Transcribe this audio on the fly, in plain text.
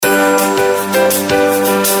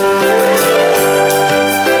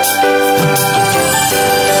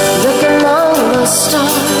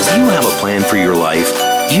plan for your life?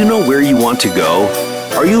 Do you know where you want to go?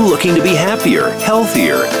 Are you looking to be happier,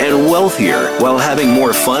 healthier, and wealthier while having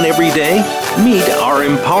more fun every day? Meet our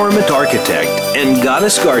empowerment architect and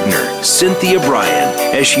goddess gardener, Cynthia Bryan,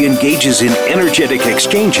 as she engages in energetic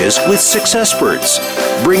exchanges with successperts,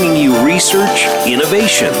 bringing you research,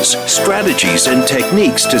 innovations, strategies, and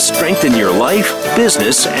techniques to strengthen your life,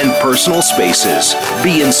 business, and personal spaces.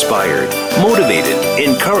 Be inspired, motivated,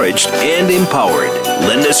 encouraged, and empowered.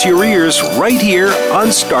 Lend us your ears right here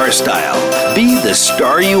on Star Style. Be the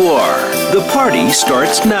star you are. The party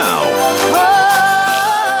starts now.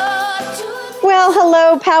 Well,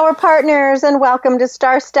 hello, Power Partners, and welcome to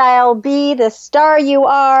Star Style. Be the star you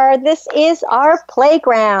are. This is our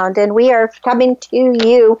playground, and we are coming to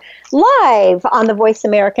you live on the Voice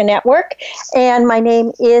America Network. And my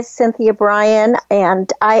name is Cynthia Bryan,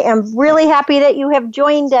 and I am really happy that you have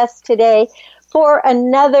joined us today for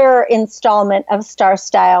another installment of Star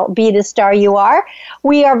Style, Be the Star You Are.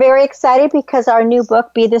 We are very excited because our new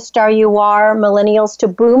book, Be the Star You Are, Millennials to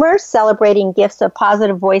Boomers, Celebrating Gifts of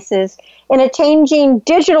Positive Voices in a Changing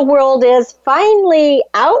Digital World, is finally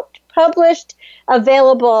out, published,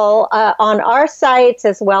 available on our sites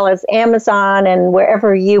as well as Amazon and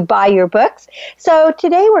wherever you buy your books. So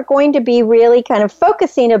today we're going to be really kind of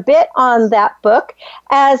focusing a bit on that book,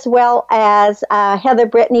 as well as Heather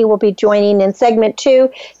Brittany will be joining in segment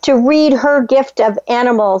 2 to read her gift of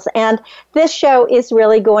animals. And this show is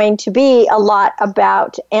really going to be a lot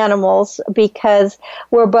about animals because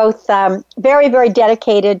we're both very, very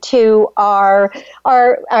dedicated to our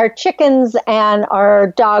chickens and our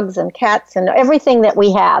dogs and cats and everything that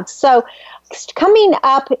we have. So coming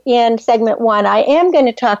up in segment 1, I am going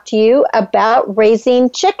to talk to you about raising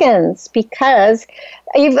chickens, because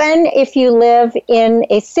even if you live in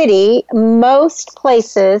a city, most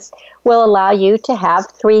places will allow you to have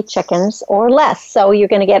 3 chickens or less. So you're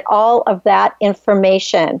going to get all of that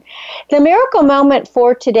information. The miracle moment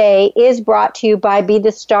for today is brought to you by Be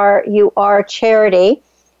the Star You Are charity.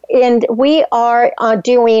 And we are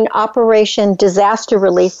doing Operation Disaster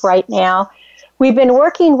Relief right now. We've been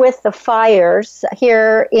working with the fires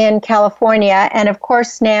here in California, and of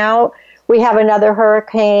course now we have another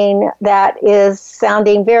hurricane that is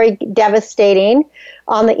sounding very devastating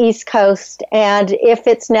on the East Coast, and if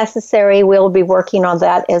it's necessary, we'll be working on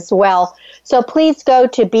that as well. So please go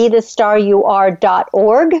to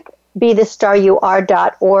BeTheStarYouAre.org,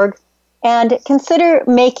 BeTheStarYouAre.org, and consider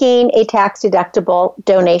making a tax-deductible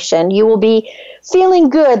donation. You will be feeling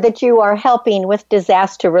good that you are helping with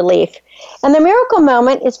disaster relief. And the miracle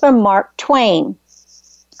moment is from Mark Twain.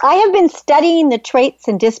 I have been studying the traits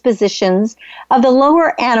and dispositions of the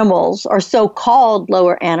lower animals, or so-called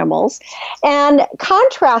lower animals, and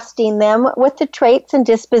contrasting them with the traits and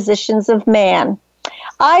dispositions of man.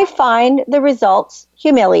 I find the results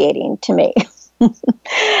humiliating to me.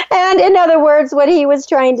 And in other words, what he was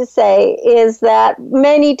trying to say is that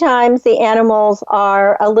many times the animals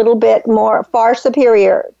are a little bit more far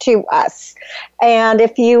superior to us. And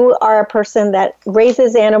if you are a person that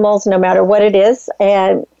raises animals, no matter what it is,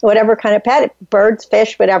 and whatever kind of pet, birds,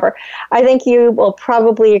 fish, whatever, I think you will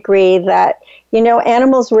probably agree that, you know,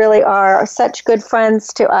 animals really are such good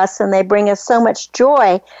friends to us, and they bring us so much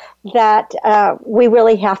joy that we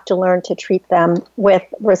really have to learn to treat them with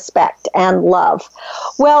respect and love.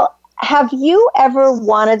 Well, have you ever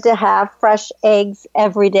wanted to have fresh eggs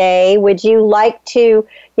every day? Would you like to,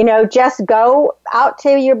 you know, just go out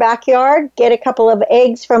to your backyard, get a couple of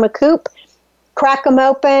eggs from a coop, crack them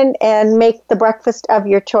open, and make the breakfast of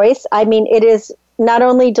your choice? I mean, it is not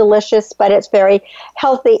only delicious, but it's very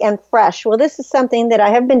healthy and fresh. Well, this is something that I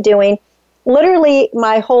have been doing literally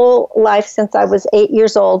my whole life since I was 8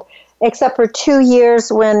 years old, except for 2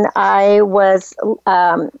 years when I was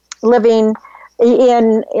living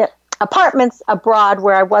in apartments abroad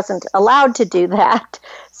where I wasn't allowed to do that.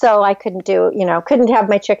 So I couldn't have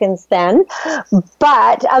my chickens then.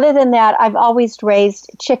 But other than that, I've always raised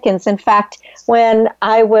chickens. In fact, when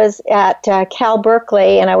I was at Cal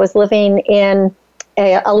Berkeley and I was living in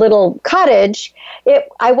a little cottage,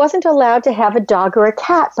 I wasn't allowed to have a dog or a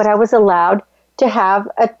cat, but I was allowed to have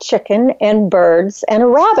a chicken and birds and a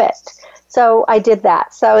rabbit. So I did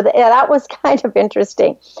that. So that was kind of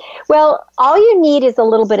interesting. Well, all you need is a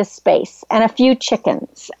little bit of space and a few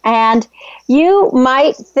chickens. And you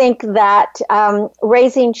might think that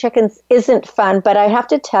raising chickens isn't fun, but I have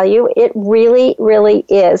to tell you, it really, really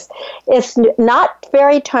is. It's not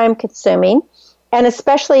very time consuming. And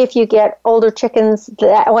especially if you get older chickens,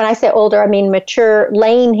 when I say older, I mean mature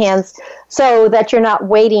laying hens, so that you're not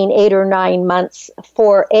waiting 8 or 9 months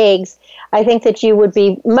for eggs. I think that you would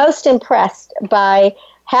be most impressed by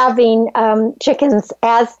having chickens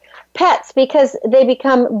as pets because they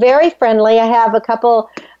become very friendly. I have a couple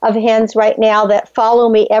of hens right now that follow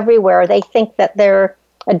me everywhere. They think that they're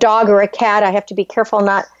a dog or a cat. I have to be careful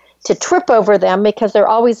not to trip over them because they're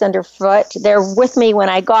always underfoot. They're with me when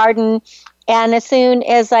I garden. And as soon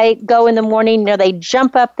as I go in the morning, they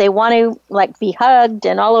jump up. They want to be hugged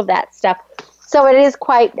and all of that stuff. So it is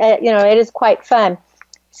quite, it is quite fun.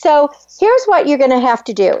 So here's what you're going to have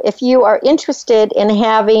to do if you are interested in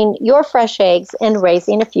having your fresh eggs and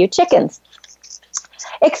raising a few chickens.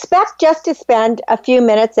 Expect just to spend a few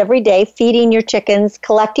minutes every day feeding your chickens,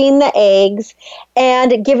 collecting the eggs,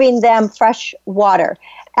 and giving them fresh water.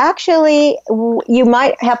 Actually, you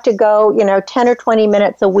might have to go, 10 or 20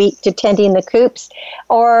 minutes a week to tending the coops,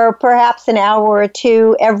 or perhaps an hour or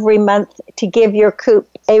two every month to give your coop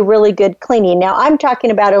a really good cleaning. Now, I'm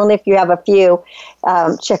talking about only if you have a few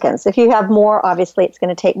chickens. If you have more, obviously, it's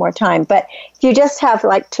going to take more time. But if you just have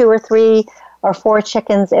 2 or 3 or 4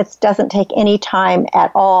 chickens, it doesn't take any time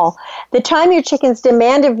at all. The time your chickens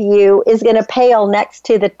demand of you is going to pale next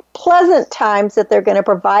to the pleasant times that they're going to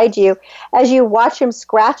provide you as you watch them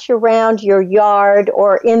scratch around your yard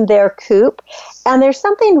or in their coop. And there's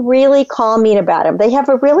something really calming about them. They have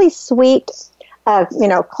a really sweet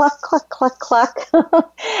cluck, cluck, cluck, cluck.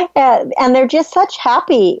 and they're just such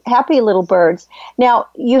happy little birds. Now,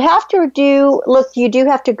 you do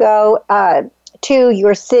have to go to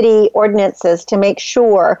your city ordinances to make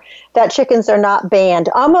sure that chickens are not banned.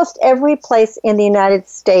 Almost every place in the United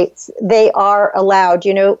States, they are allowed.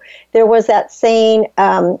 There was that saying,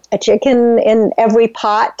 a chicken in every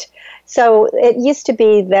pot. So it used to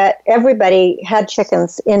be that everybody had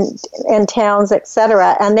chickens in towns,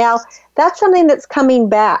 etc. And now that's something that's coming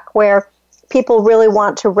back where people really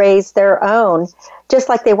want to raise their own, just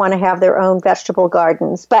like they want to have their own vegetable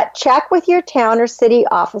gardens. But check with your town or city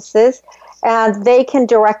offices, and they can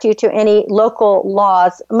direct you to any local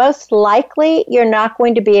laws. Most likely, you're not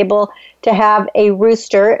going to be able to have a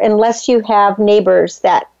rooster unless you have neighbors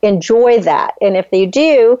that enjoy that. And if they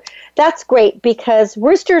do, that's great because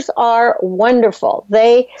roosters are wonderful.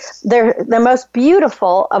 They're the most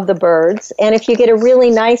beautiful of the birds. And if you get a really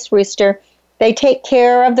nice rooster, they take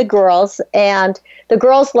care of the girls, and the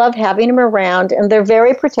girls love having them around, and they're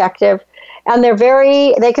very protective, and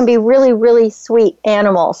they can be really, really sweet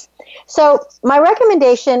animals. So my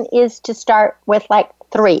recommendation is to start with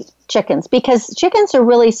 3 chickens because chickens are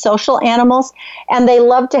really social animals and they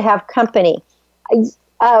love to have company.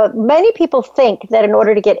 Many people think that in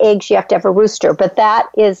order to get eggs, you have to have a rooster, but that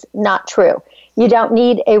is not true. You don't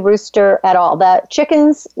need a rooster at all. The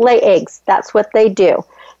chickens lay eggs. That's what they do.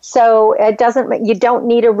 So you don't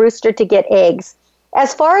need a rooster to get eggs.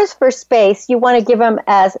 As far as for space, you want to give them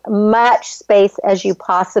as much space as you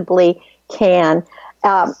possibly can.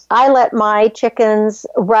 I let my chickens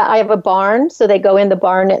I have a barn, so they go in the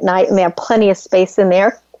barn at night, and they have plenty of space in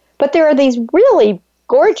there. But there are these really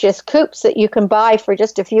gorgeous coops that you can buy for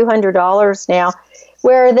just a few $100s now,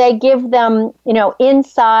 where they give them,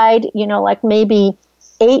 inside, maybe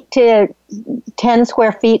 8 to 10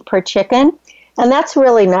 square feet per chicken. And that's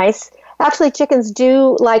really nice. Actually, chickens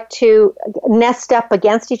do like to nest up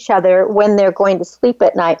against each other when they're going to sleep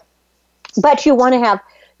at night. But you want to have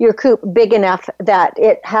your coop big enough that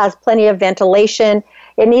it has plenty of ventilation.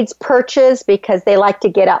 It needs perches because they like to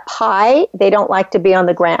get up high. They don't like to be on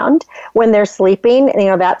the ground when they're sleeping.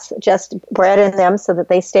 That's just bred in them so that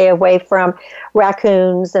they stay away from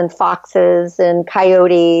raccoons and foxes and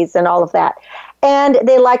coyotes and all of that. And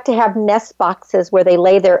they like to have nest boxes where they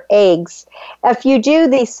lay their eggs. If you do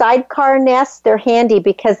the sidecar nests, they're handy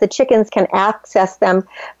because the chickens can access them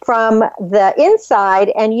from the inside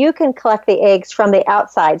and you can collect the eggs from the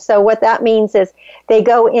outside. So what that means is they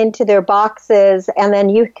go into their boxes and then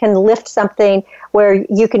you can lift something where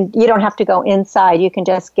you don't have to go inside. You can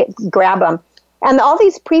just grab them. And all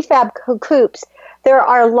these prefab coops, there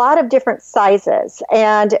are a lot of different sizes.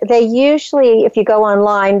 And they usually, if you go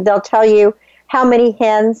online, they'll tell you how many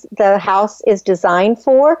hens the house is designed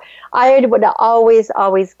for. I would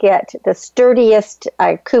always get the sturdiest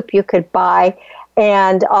coop you could buy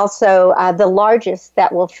and also the largest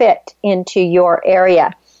that will fit into your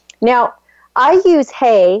area. Now, I use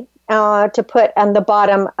hay to put on the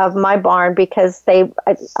bottom of my barn because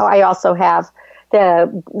I also have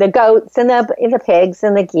the goats and the pigs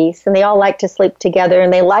and the geese, and they all like to sleep together,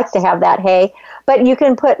 and they like to have that hay. But you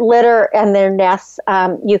can put litter in their nests.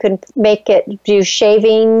 You can do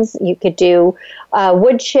shavings. You could do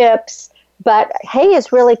wood chips. But hay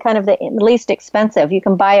is really kind of the least expensive. You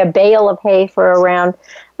can buy a bale of hay for around,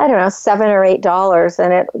 $7 or $8,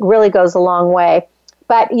 and it really goes a long way.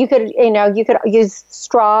 But you could use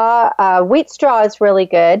straw. Wheat straw is really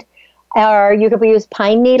good. or you could use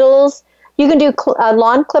pine needles. You can do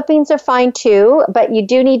lawn clippings are fine too, but you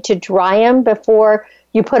do need to dry them before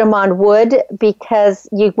you put them on wood because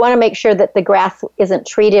you want to make sure that the grass isn't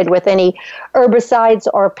treated with any herbicides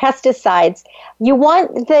or pesticides. You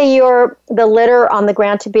want the litter on the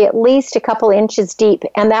ground to be at least a couple inches deep,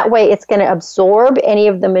 and that way it's going to absorb any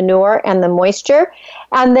of the manure and the moisture,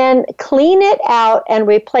 and then clean it out and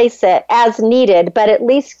replace it as needed, but at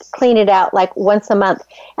least clean it out like once a month.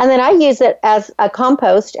 And then I use it as a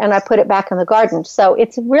compost, and I put it back in the garden. So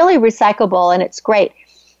it's really recyclable, and it's great.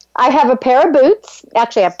 I have a pair of boots,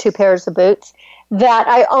 actually I have 2 pairs of boots, that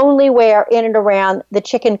I only wear in and around the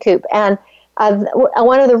chicken coop. And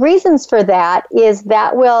one of the reasons for that is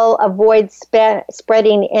that will avoid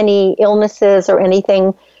spreading any illnesses or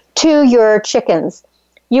anything to your chickens.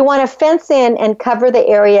 You want to fence in and cover the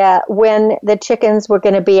area when the chickens were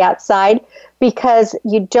going to be outside because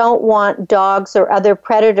you don't want dogs or other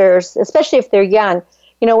predators, especially if they're young.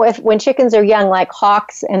 You know, when chickens are young, like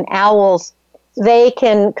hawks and owls, they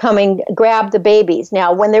can come and grab the babies.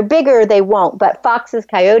 Now, when they're bigger, they won't. But foxes,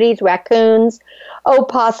 coyotes, raccoons,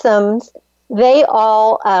 opossums, they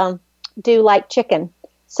all do like chicken.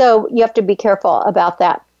 So you have to be careful about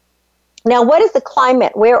that. Now, what is the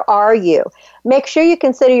climate? Where are you? Make sure you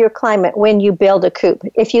consider your climate when you build a coop.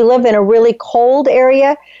 If you live in a really cold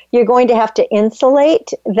area, you're going to have to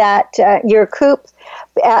insulate your coop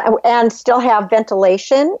and still have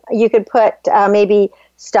ventilation. You could put maybe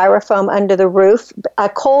styrofoam under the roof. A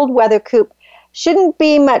cold weather coop shouldn't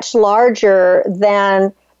be much larger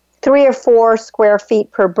than 3 or 4 square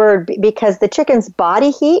feet per bird because the chicken's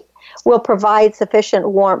body heat will provide sufficient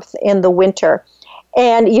warmth in the winter.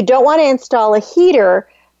 And you don't want to install a heater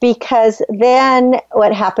because then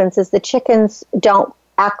what happens is the chickens don't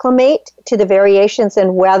acclimate to the variations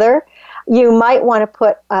in weather. You might want to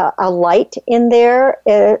put a light in there.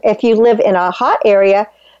 If you live in a hot area,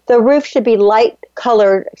 the roof should be light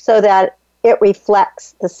colored so that it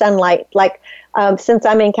reflects the sunlight. Like since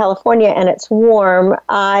I'm in California and it's warm,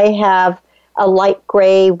 I have a light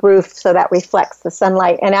gray roof so that reflects the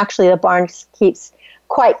sunlight. And actually the barn keeps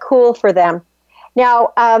quite cool for them.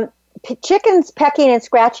 Now, chickens pecking and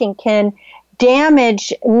scratching can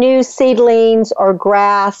damage new seedlings or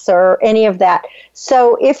grass or any of that.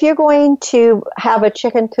 So if you're going to have a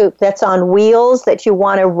chicken coop that's on wheels that you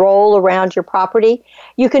want to roll around your property,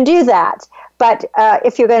 you can do that. But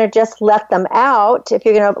if you're going to just let them out, if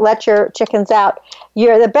you're going to let your chickens out,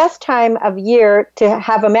 the best time of year to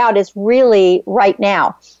have them out is really right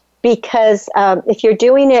now. Because if you're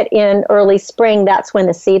doing it in early spring, that's when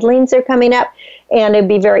the seedlings are coming up, and it'd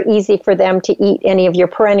be very easy for them to eat any of your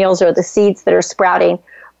perennials or the seeds that are sprouting.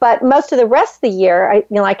 But most of the rest of the year,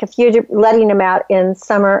 like if you're letting them out in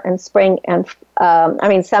summer and spring and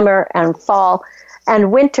summer and fall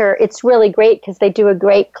and winter, it's really great because they do a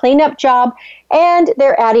great cleanup job and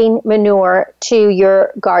they're adding manure to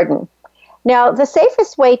your garden. Now, the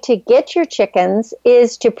safest way to get your chickens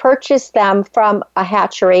is to purchase them from a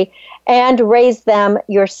hatchery and raise them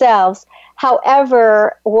yourselves.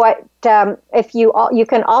 However, if you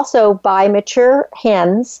can also buy mature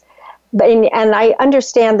hens, and I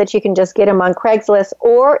understand that you can just get them on Craigslist,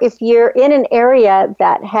 or if you're in an area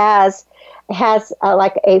that has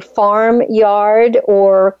like a farm yard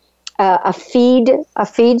or a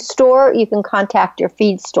feed store, you can contact your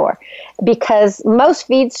feed store, because most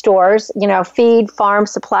feed stores, feed farm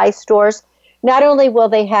supply stores, not only will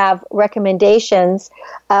they have recommendations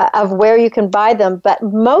of where you can buy them, but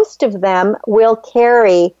most of them will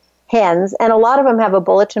carry hens, and a lot of them have a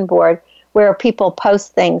bulletin board where people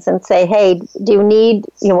post things and say, hey, do you need,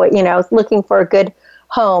 looking for a good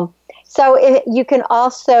home. So you can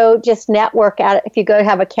also just network out if you go to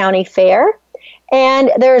have a county fair.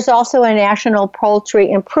 And there's also a National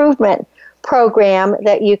Poultry Improvement Program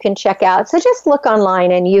that you can check out. So just look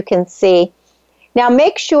online and you can see. Now,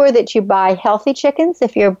 make sure that you buy healthy chickens.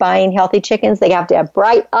 If you're buying healthy chickens, they have to have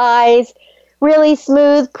bright eyes, really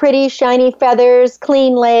smooth, pretty, shiny feathers,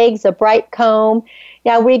 clean legs, a bright comb.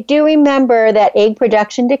 Now, we do remember that egg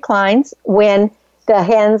production declines when the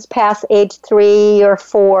hens pass age 3 or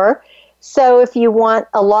 4. So if you want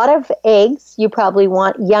a lot of eggs, you probably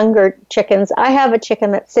want younger chickens. I have a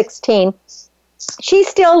chicken that's 16. She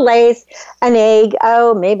still lays an egg,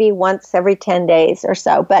 maybe once every 10 days or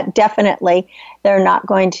so, but definitely they're not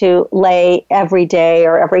going to lay every day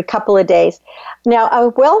or every couple of days. Now,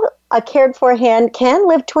 a cared for hen can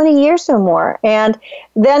live 20 years or more, and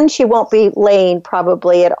then she won't be laying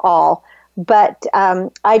probably at all. But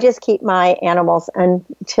I just keep my animals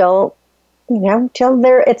until till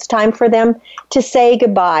it's time for them to say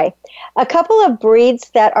goodbye. A couple of breeds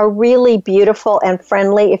that are really beautiful and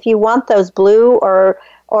friendly. If you want those blue or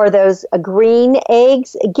those green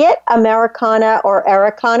eggs, get Americana or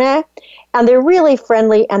Araucana, and they're really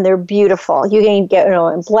friendly and they're beautiful. You can get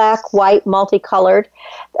in black, white, multicolored.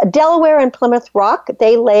 Delaware and Plymouth Rock,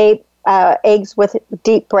 they lay eggs with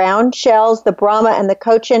deep brown shells. The Brahma and the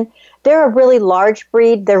Cochin, they're a really large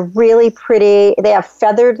breed. They're really pretty. They have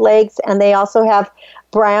feathered legs, and they also have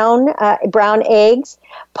brown eggs.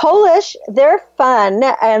 Polish, they're fun,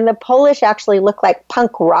 and the Polish actually look like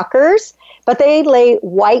punk rockers, but they lay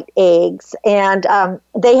white eggs, and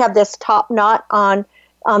they have this top knot on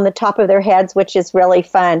the top of their heads, which is really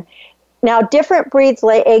fun. Now, different breeds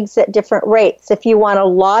lay eggs at different rates. If you want a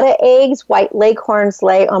lot of eggs, white leghorns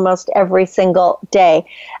lay almost every single day.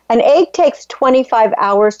 An egg takes 25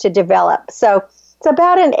 hours to develop, so it's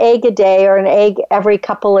about an egg a day or an egg every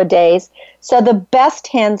couple of days. So the best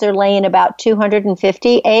hens are laying about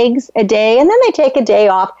 250 eggs a day, and then they take a day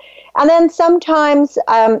off. And then sometimes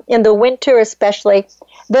in the winter especially,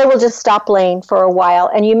 they will just stop laying for a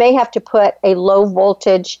while, and you may have to put a low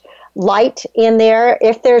voltage light in there.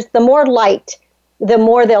 If there's the more light, the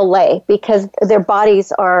more they'll lay, because their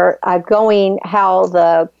bodies are going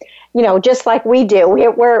how just like we do.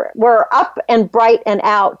 We're up and bright and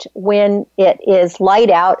out when it is light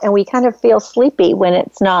out, and we kind of feel sleepy when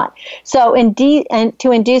it's not. So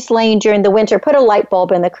to induce laying during the winter, put a light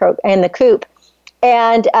bulb in the coop.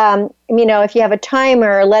 And, if you have a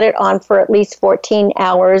timer, let it on for at least 14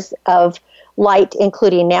 hours of light,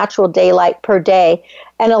 including natural daylight per day,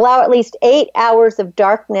 and allow at least 8 hours of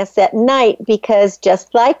darkness at night, because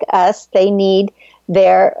just like us, they need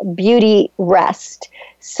their beauty rest.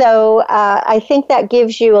 So I think that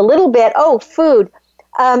gives you a little bit. Oh, food.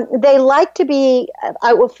 They like to be,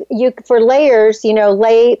 for layers,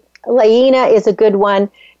 Layina is a good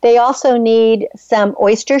one. They also need some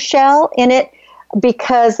oyster shell in it,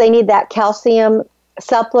 because they need that calcium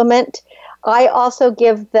supplement. I also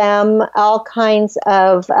give them all kinds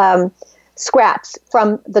of scraps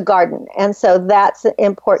from the garden, and so that's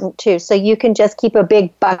important too. So you can just keep a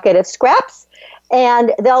big bucket of scraps,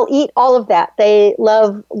 and they'll eat all of that. They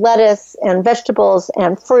love lettuce and vegetables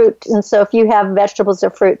and fruit, and so if you have vegetables or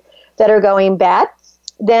fruit that are going bad,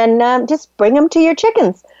 then just bring them to your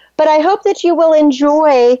chickens. But I hope that you will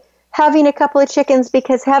enjoy having a couple of chickens,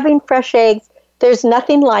 because having fresh eggs, there's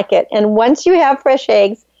nothing like it. And once you have fresh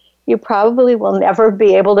eggs, you probably will never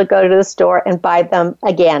be able to go to the store and buy them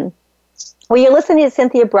again. Well, you're listening to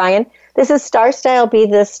Cynthia Bryan. This is Star Style, Be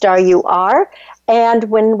the Star You Are. And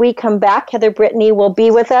when we come back, Heather Brittany will be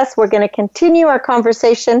with us. We're going to continue our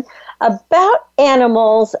conversation about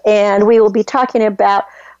animals, and we will be talking about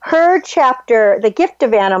her chapter, The Gift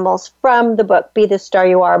of Animals, from the book, Be the Star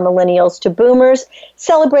You Are, Millennials to Boomers,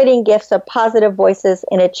 Celebrating Gifts of Positive Voices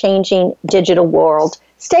in a Changing Digital World.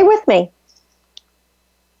 Stay with me.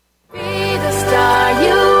 Be the star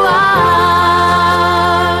you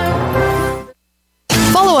are.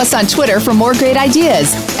 Follow us on Twitter for more great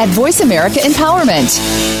ideas at Voice America Empowerment.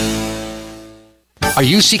 Are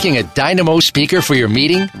you seeking a dynamo speaker for your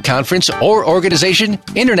meeting, conference, or organization?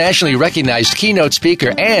 Internationally recognized keynote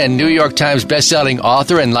speaker and New York Times bestselling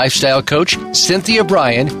author and lifestyle coach Cynthia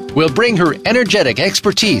Bryan will bring her energetic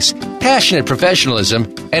expertise, passionate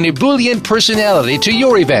professionalism, and ebullient personality to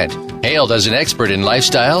your event. Hailed as an expert in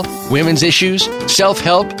lifestyle, women's issues,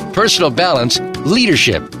 self-help, personal balance,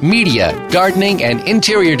 leadership, media, gardening, and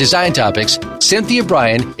interior design topics, Cynthia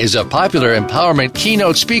Bryan is a popular empowerment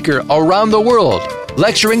keynote speaker around the world,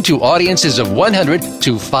 lecturing to audiences of 100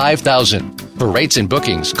 to 5,000. For rates and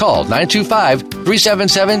bookings, call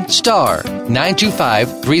 925-377-STAR,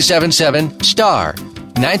 925-377-STAR,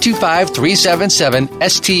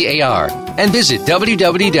 925-377-STAR, and visit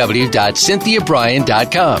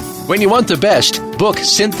www.cynthiabryan.com. When you want the best, book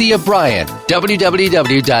Cynthia Bryan,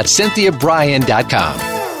 www.cynthiabryan.com.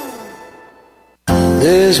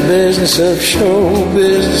 This business of show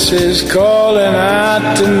business is calling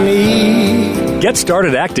out to me. Get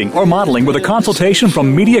started acting or modeling with a consultation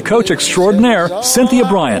from media coach extraordinaire Cynthia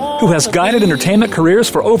Bryan, who has guided entertainment careers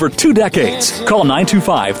for over 2 decades. Call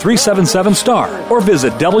 925-377-STAR or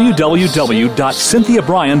visit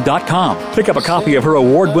www.cynthiabryan.com. Pick up a copy of her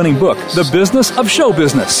award-winning book, The Business of Show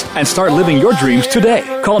Business, and start living your dreams today.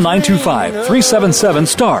 Call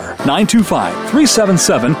 925-377-STAR,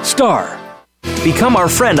 925-377-STAR. Become our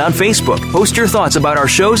friend on Facebook. Post your thoughts about our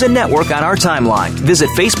shows and network on our timeline. Visit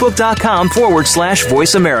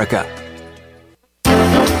Facebook.com/Voice America.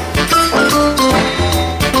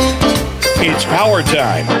 It's power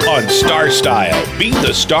time on Star Style. Be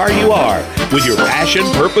the star you are with your passion,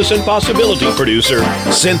 purpose, and possibility producer,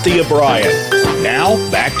 Cynthia Bryan. Now,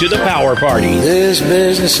 back to the Power Party. This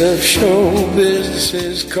business of show business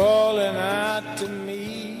is calling out to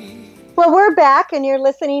me. Well, we're back, and you're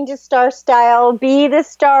listening to Star Style. Be the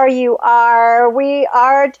star you are. We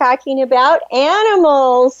are talking about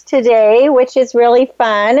animals today, which is really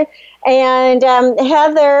fun. And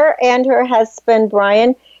Heather and her husband,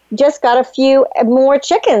 Brian, just got a few more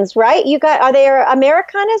chickens, right? Are they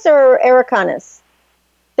Americanas or Aracanas?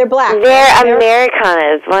 They're black. They're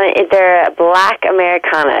Americanas. They're black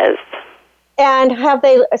Americanas. And have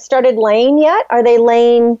they started laying yet? Are they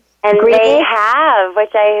laying? And they have,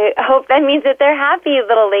 which I hope that means that they're happy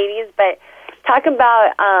little ladies. But talk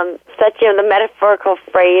about the metaphorical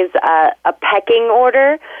phrase, a pecking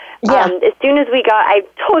order. Yeah. As soon as I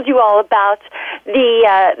told you all about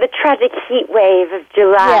the tragic heat wave of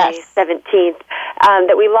July 17th,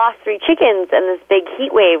 that we lost 3 chickens in this big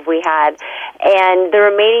heat wave we had. And the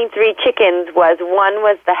remaining 3 chickens one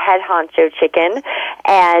was the head honcho chicken,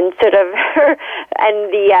 and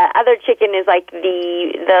and the other chicken is like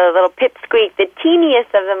the little pipsqueak, the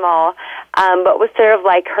teeniest of them all, but was sort of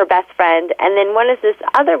like her best friend. And then one is this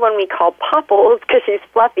other one we call Popples because she's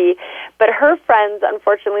fluffy, but her friends,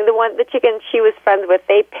 unfortunately, the chickens she was friends with,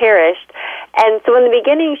 they perished. And so in the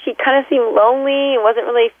beginning, she kind of seemed lonely and wasn't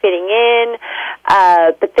really fitting in.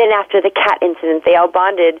 But then after the cat incident, they all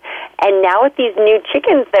bonded. And now with these new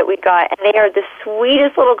chickens that we got, and they are the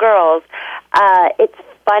sweetest little girls, it's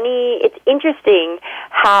funny, it's interesting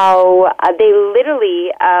how they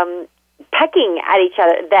literally pecking at each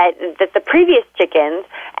other, that the previous chickens,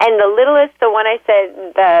 and the littlest, the one I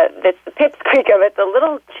said, that's the pipsqueak of it, the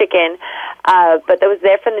little chicken, but that was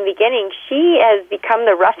there from the beginning, she has become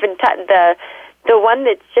the rough and the one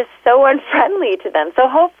that's just so unfriendly to them. So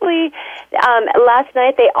hopefully, last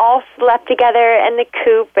night they all slept together in the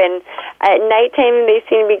coop, and at nighttime they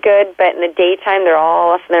seem to be good, but in the daytime they're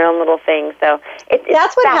all off in their own little thing. So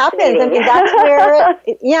that's what happens. I mean,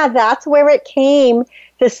 that's where it came.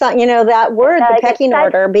 That word, the pecking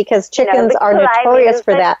order, because chickens are notorious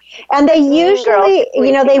for that. And they usually,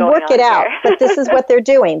 they work it out. But this is what they're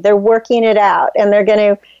doing. They're working it out, and they're going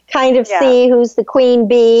to kind of see who's the queen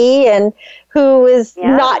bee and who is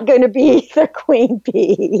not going to be the queen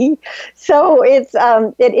bee. So it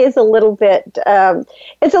is a little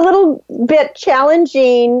bit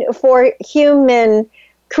challenging for human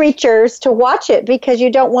creatures to watch it, because you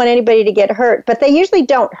don't want anybody to get hurt. But they usually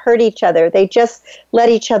don't hurt each other. They just let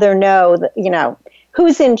each other know that,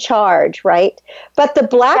 who's in charge, right? But the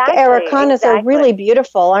black Aracanas are really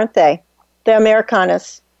beautiful, aren't they? The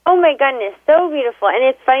Americanas. Oh my goodness, so beautiful. And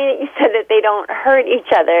it's funny that you said that they don't hurt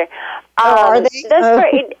each other. Are they?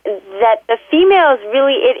 That the females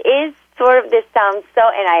really, it is sort of, this sounds so,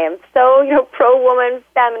 and I am so, pro-woman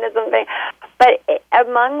feminism thing, but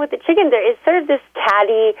with the chickens, there is sort of this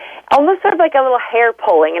catty, almost sort of like a little hair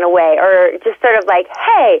pulling in a way, or just sort of like,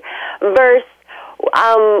 hey, versus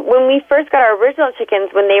when we first got our original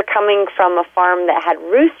chickens, when they were coming from a farm that had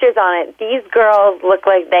roosters on it, these girls looked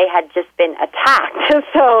like they had just been attacked.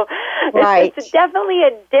 So it's definitely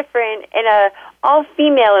a different, in a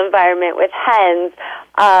all-female environment with hens,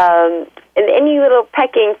 and any little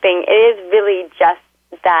pecking thing, it is really just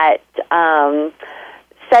that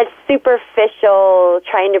such superficial,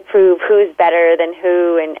 trying to prove who's better than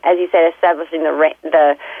who, and as you said, establishing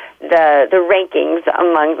the rankings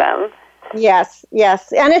among them. Yes,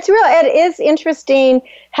 and it is interesting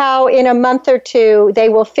how in a month or two they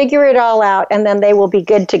will figure it all out, and then they will be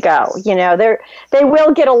good to go. They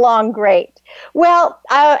will get along great. Well,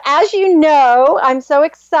 as you know, I'm so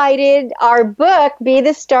excited. Our book, Be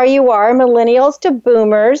the Star You Are, Millennials to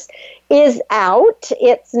Boomers, is out.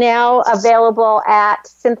 It's now available at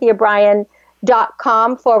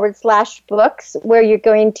CynthiaBryan.com/books, where you're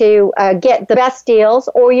going to get the best deals,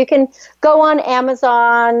 or you can go on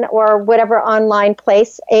Amazon or whatever online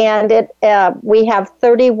place, and we have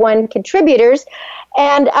 31 contributors.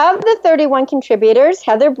 And of the 31 contributors,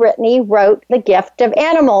 Heather Brittany wrote The Gift of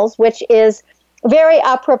Animals, which is very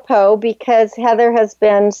apropos because Heather has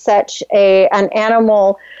been such an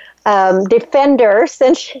animal defender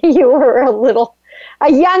since you were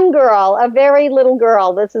a young girl, a very little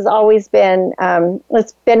girl. This has always been,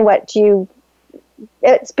 it's been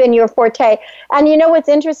your forte. And you know what's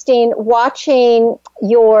interesting? Watching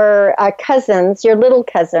your cousins, your little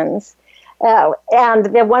cousins, and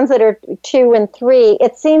the ones that are 2 and 3,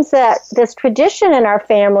 it seems that this tradition in our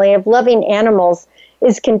family of loving animals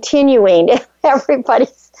is continuing. It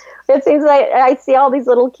seems like I see all these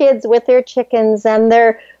little kids with their chickens and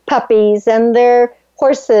their puppies and their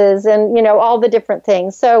horses and, all the different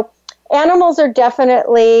things. So animals are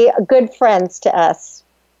definitely good friends to us.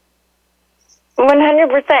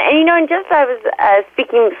 100%. And, and just I was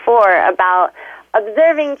speaking before about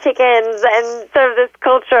observing chickens and sort of this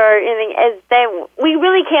culture, is that we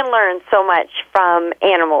really can learn so much from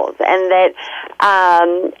animals, and that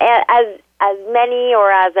as many, or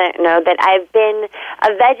as I know, that I've been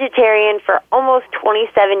a vegetarian for almost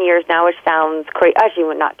 27 years now, which sounds crazy.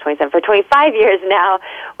 Actually, not 27, for 25 years now,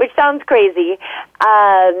 which sounds crazy.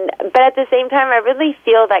 But at the same time, I really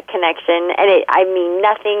feel that connection, and I mean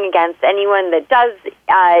nothing against anyone that does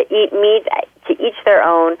eat meat, to each their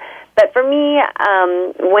own. But for me,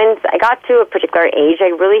 when I got to a particular age,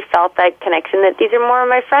 I really felt that connection, that these are more of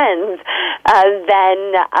my friends than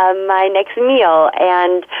my next meal.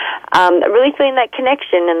 And really feeling that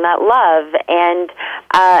connection and that love. And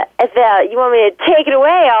if you want me to take it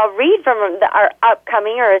away, I'll read from our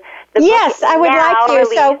upcoming, or the Yes, I would like to.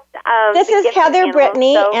 Released, so this is Heather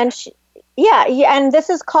Brittany, and and this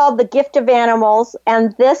is called The Gift of Animals.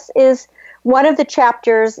 And this is one of the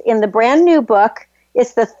chapters in the brand new book.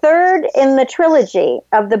 It's the third in the trilogy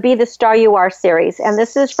of the Be the Star You Are series. And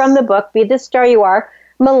this is from the book, Be the Star You Are,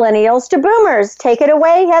 Millennials to Boomers. Take it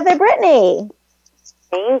away, Heather Brittany.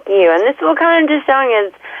 Thank you. And this will kind of just showing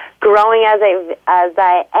as growing as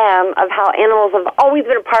I am, of how animals have always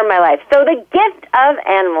been a part of my life. So the gift of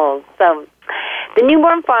animals. So the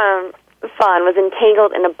newborn fawn was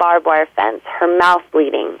entangled in a barbed wire fence, her mouth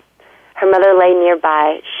bleeding. Her mother lay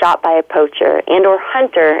nearby, shot by a poacher and or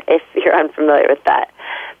hunter, if you're unfamiliar with that.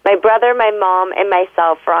 My brother, my mom, and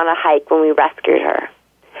myself were on a hike when we rescued her.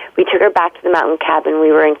 We took her back to the mountain cabin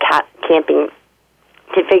we were in camping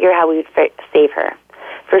to figure how we would save her.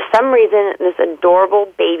 For some reason, this adorable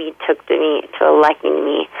baby took to a liking to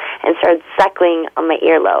me and started suckling on my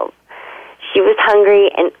earlobe. She was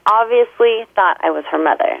hungry and obviously thought I was her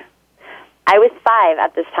mother. I was 5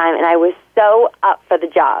 at this time, and I was so up for the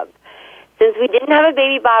job. Since we didn't have a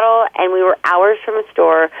baby bottle and we were hours from a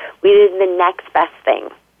store, we did the next best thing.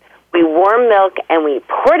 We warmed milk and we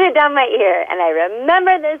poured it down my ear, and I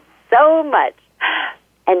remember this so much.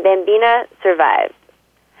 And Bambina survived.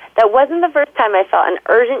 That wasn't the first time I felt an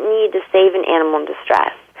urgent need to save an animal in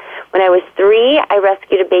distress. When I was 3, I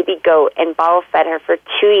rescued a baby goat and bottle-fed her for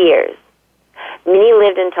 2 years. Minnie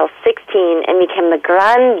lived until 16 and became the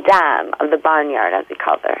grande dame of the barnyard, as we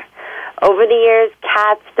called her. Over the years,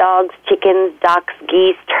 cats, dogs, chickens, ducks,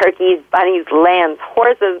 geese, turkeys, bunnies, lambs,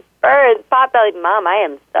 horses, birds, potbellied, Mom, I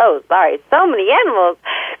am so sorry. So many animals.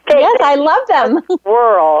 Yes, I love them.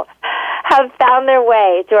 Squirrel have found their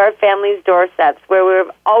way to our family's doorsteps, where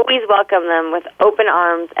we've always welcomed them with open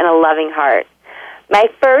arms and a loving heart. My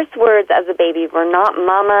first words as a baby were not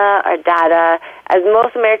mama or dada, as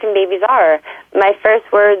most American babies are. My first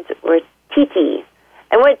words were Titi.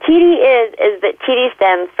 And what Titi is that Titi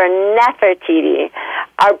stands for Nefertiti,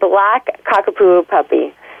 our black cockapoo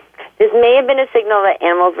puppy. This may have been a signal that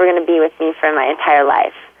animals were going to be with me for my entire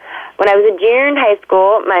life. When I was a junior in high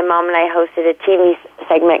school, my mom and I hosted a TV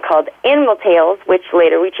segment called Animal Tales, which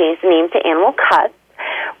later we changed the name to Animal Cuts,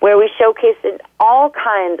 where we showcased all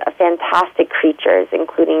kinds of fantastic creatures,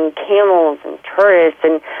 including camels and tourists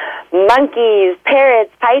and monkeys,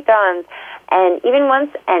 parrots, pythons, and even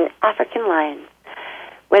once an African lion.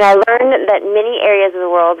 When I learned that many areas of the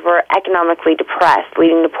world were economically depressed,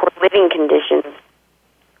 leading to poor living conditions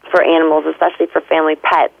for animals, especially for family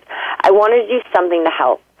pets, I wanted to do something to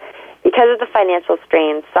help. Because of the financial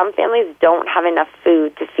strain, some families don't have enough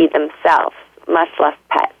food to feed themselves, much less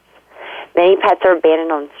pets. Many pets are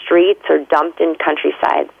abandoned on streets or dumped in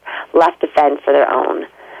countrysides, left to fend for their own.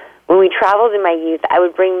 When we traveled in my youth, I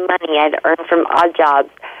would bring money I'd earned from odd jobs,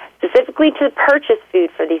 specifically to purchase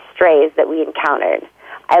food for these strays that we encountered.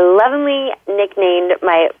 I lovingly nicknamed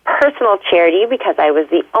my personal charity, because I was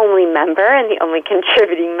the only member and the only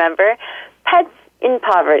contributing member, Pets in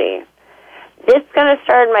Poverty. This kind of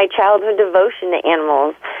started my childhood devotion to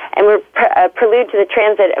animals, and were prelude to the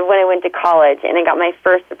transit of when I went to college and I got my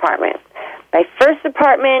first apartment. My first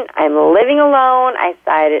apartment, I'm living alone. I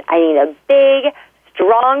decided I need a big,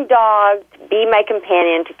 strong dog to be my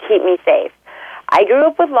companion to keep me safe. I grew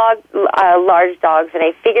up with large dogs, and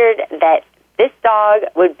I figured that this dog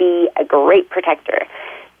would be a great protector.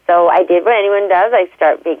 So I did what anyone does. I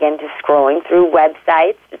began to scrolling through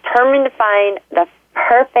websites, determined to find the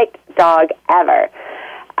perfect dog ever.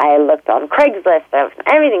 I looked on Craigslist,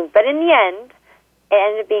 everything, but in the end, it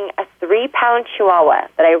ended up being a 3-pound Chihuahua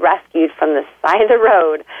that I rescued from the side of the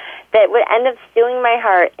road that would end up stealing my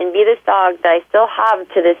heart and be this dog that I still have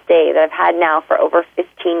to this day, that I've had now for over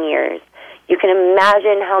 15 years. you can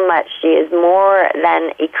imagine how much she is more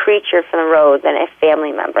than a creature from the road, than a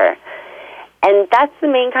family member. And that's the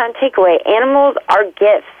main kind of takeaway. Animals are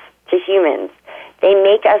gifts to humans. They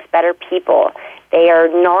make us better people. They are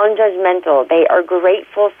non-judgmental. They are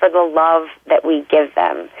grateful for the love that we give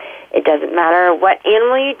them. It doesn't matter what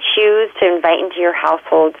animal you choose to invite into your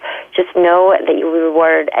household. Just know that you will be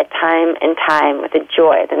rewarded at time and time with the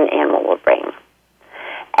joy that an animal will bring.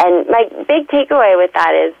 And my big takeaway with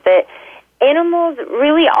that is that animals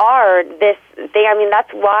really are this thing. I mean,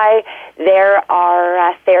 that's why there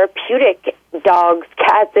are therapeutic dogs,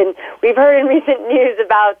 cats, and we've heard in recent news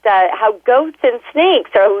about how goats and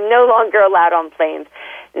snakes are no longer allowed on planes.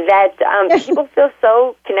 That people feel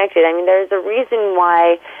so connected. I mean, there's a reason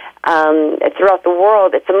why throughout the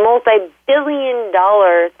world it's a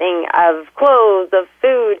multi-billion-dollar thing of clothes, of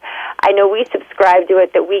food. I know we subscribe to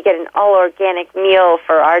it, that we get an all-organic meal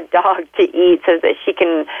for our dog to eat so that she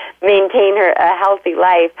can maintain a healthy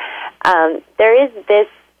life. There is this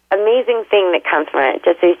amazing thing that comes from it,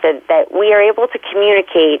 just as you said, that we are able to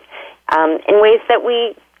communicate in ways that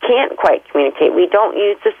we can't quite communicate. We don't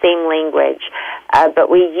use the same language, but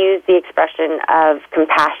we use the expression of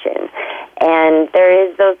compassion. And there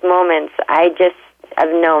is those moments I've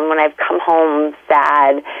known when I've come home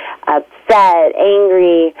sad, upset,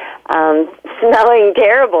 angry, smelling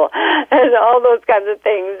terrible, and all those kinds of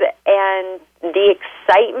things. And the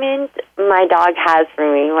excitement my dog has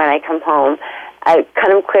for me when I come home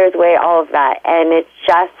kind of clears away all of that. And it's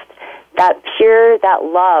just that pure, that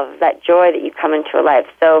love, that joy that you come into your life.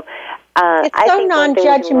 So it's so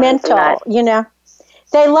non-judgmental, you know.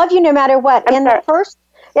 They love you no matter what.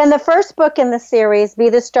 In the first book in the series, Be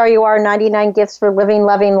the Star You Are, 99 Gifts for Living,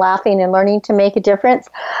 Loving, Laughing, and Learning to Make a Difference,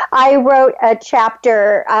 I wrote a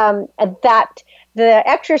chapter that the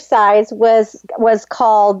exercise was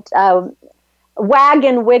called Wag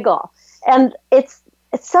and Wiggle. And it's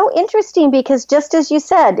so interesting because just as you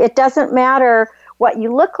said, it doesn't matter what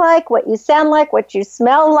you look like, what you sound like, what you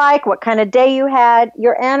smell like, what kind of day you had.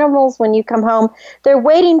 Your animals, when you come home, they're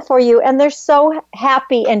waiting for you, and they're so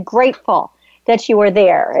happy and grateful that you were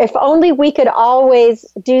there. If only we could always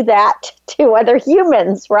do that to other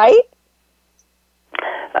humans, right?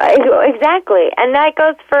 Exactly. And that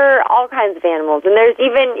goes for all kinds of animals. And there's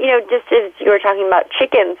even, just as you were talking about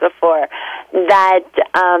chickens before, that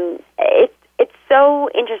it's so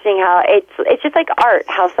interesting how it's just like art,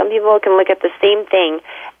 how some people can look at the same thing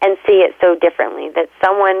and see it so differently, that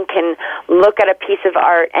someone can look at a piece of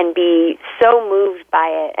art and be so moved by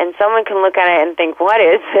it, and someone can look at it and think, what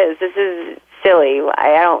is this? This is silly.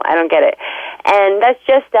 I don't get it. And that's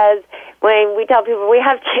just as when we tell people we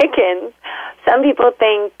have chickens, some people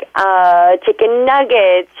think chicken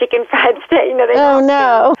nuggets, chicken fried steak,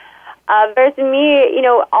 no. Versus me,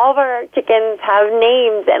 all of our chickens have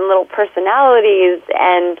names and little personalities,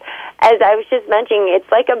 and as I was just mentioning,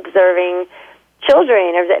 it's like observing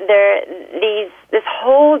children. They're this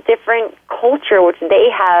whole different culture which they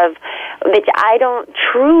have, which I don't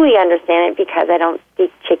truly understand it because I don't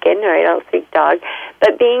speak chicken or I don't speak dog,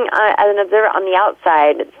 but being as an observer on the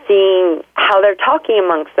outside, seeing how they're talking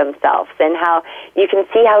amongst themselves and how you can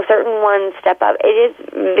see how certain ones step up. It is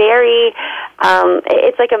very,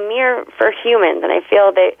 it's like a mirror for humans, and I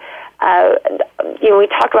feel that we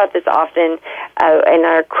talk about this often in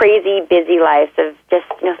our crazy, busy lives of just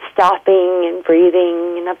stopping and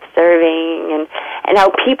breathing and observing, and how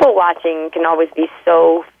people watching can always be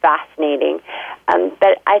so fascinating.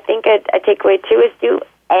 But I think a takeaway too is do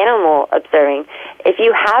animal observing. If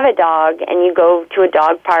you have a dog and you go to a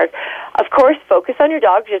dog park, of course, focus on your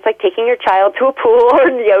dog, just like taking your child to a pool or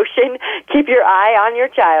in the ocean. Keep your eye on your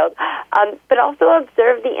child. But also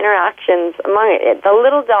observe the interactions among it. The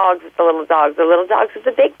little dogs with the little dogs, the little dogs with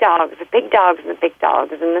the big dogs, the big dogs with the big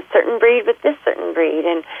dogs, and the certain breed with this certain breed,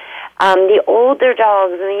 and the older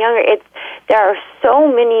dogs and the younger. There are so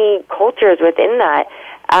many cultures within that.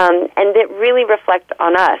 And that really reflect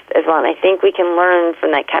on us as well. And I think we can learn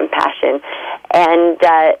from that compassion. And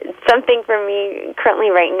something for me currently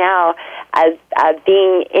right now, as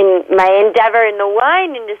being in my endeavor in the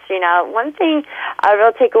wine industry now, one thing a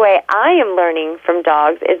real takeaway I am learning from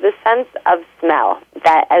dogs is the sense of smell.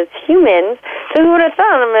 That as humans, who would have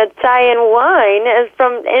thought I'm going to tie in wine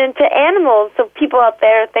into animals? So people out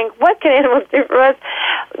there think, what can animals do for us?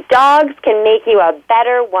 Dogs can make you a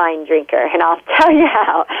better wine drinker, and I'll tell you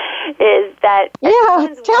how. Is that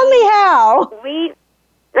tell me how. We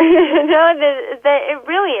that it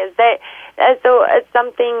really is that. So it's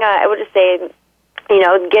something I would just say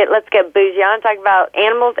let's get bougie on and talk about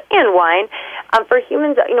animals and wine. For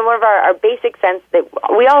humans, one of our basic sense that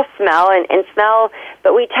we all smell and smell,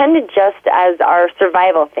 but we tend to just as our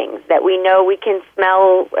survival things, that we know we can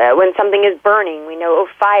smell when something is burning. We know,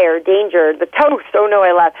 fire, danger, the toast, oh no,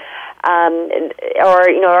 I love.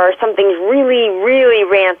 Or something's really, really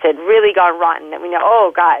rancid, really gone rotten, that we know,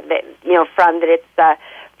 oh God, that, from that it's,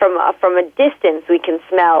 from a distance we can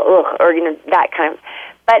smell, that kind of.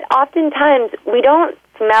 But oftentimes we don't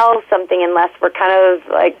smell something unless we're kind of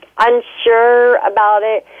like unsure about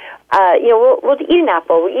it. We'll eat an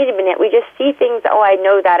apple, we'll eat a banana, we just see things, oh, I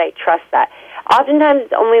know that, I trust that. Oftentimes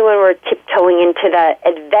it's only when we're tiptoeing into the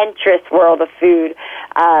adventurous world of food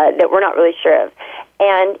that we're not really sure of.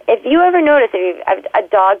 And if you ever notice, if you have a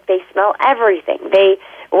dog, they smell everything.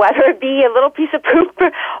 Whether it be a little piece of poop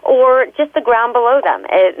or just the ground below them,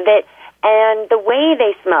 and the way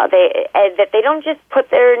they smell, that they don't just put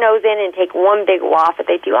their nose in and take one big waft, but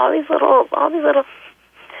they do all these little,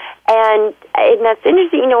 and that's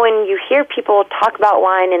interesting. When you hear people talk about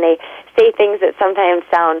wine and they say things that sometimes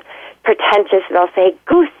sound pretentious, they'll say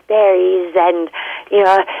gooseberries and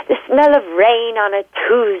the smell of rain on a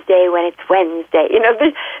Tuesday when it's Wednesday.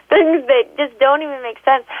 There's things that just don't even make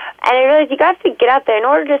sense. And I realized you got to get out there in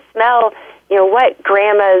order to smell, what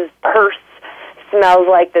grandma's purse smells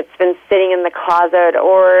like that's been sitting in the closet,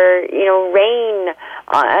 or rain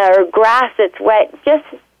or grass that's wet. Just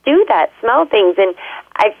do that, smell things. And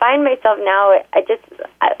I find myself now,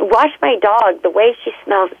 I watch my dog, the way she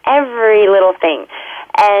smells every little thing.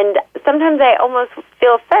 And sometimes I almost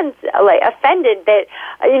feel offended that,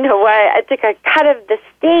 I took a cut of the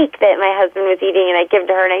steak that my husband was eating and I give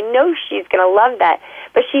to her, and I know she's going to love that.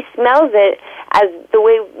 But she smells it as the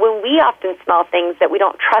way when we often smell things that we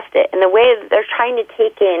don't trust it, and the way that they're trying to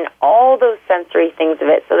take in all those sensory things of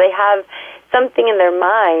it. So they have something in their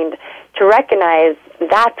mind to recognize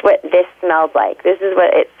that's what this smells like. This is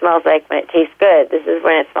what it smells like when it tastes good. This is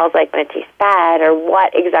when it smells like when it tastes bad, or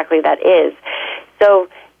what exactly that is. So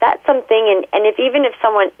that's something, and even if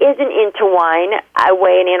someone isn't into wine, a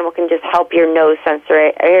way an animal can just help your nose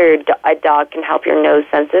sensory, or a dog can help your nose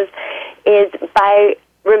senses, is by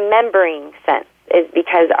remembering scents, is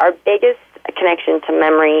because our biggest connection to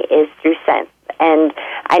memory is through scent. And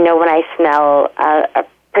I know when I smell a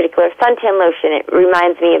particular suntan lotion, it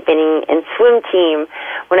reminds me of being in swim team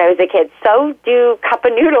when I was a kid. So do cup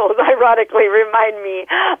of noodles, ironically, remind me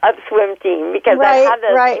of swim team, because I have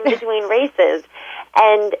those in between races.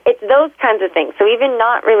 And it's those kinds of things. So even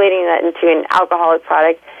not relating that into an alcoholic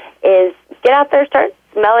product is get out there, start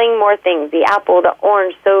smelling more things, the apple, the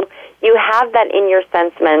orange, so you have that in your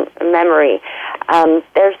sense memory.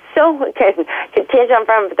 There's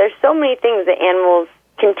there's so many things that animals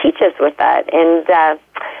can teach us with that, and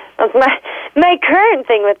my current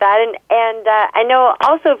thing with that, and I know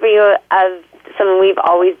also for you, something we've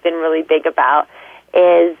always been really big about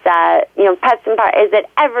is pets and is that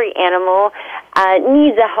every animal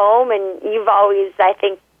needs a home, and you've always, I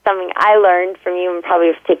think, something I learned from you and probably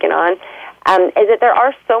have taken on, is that there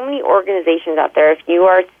are so many organizations out there. If you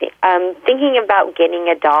are thinking about getting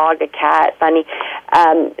a dog, a cat, bunny,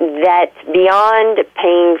 that beyond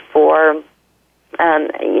paying for,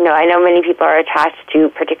 I know many people are attached to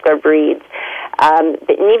particular breeds, and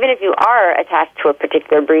even if you are attached to a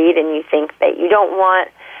particular breed and you think that you don't want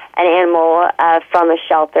an animal from a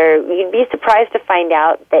shelter, you'd be surprised to find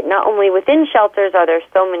out that not only within shelters are there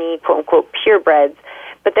so many quote-unquote purebreds,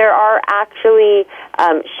 but there are actually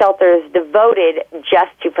shelters devoted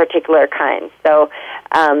just to particular kinds. So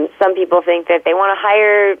some people think that they want a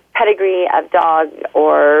higher pedigree of dog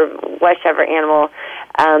or whichever animal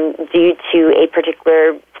due to a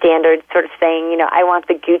particular standard, sort of saying, I want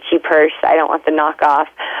the Gucci purse, I don't want the knockoff,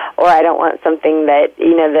 or I don't want something that,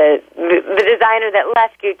 the designer that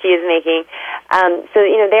less Gucci is making. So,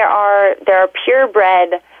 there are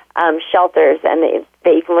purebred shelters, and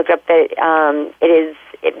that you can look up that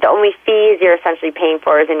the only fees you're essentially paying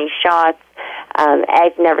for is any shots.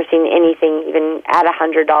 I've never seen anything even at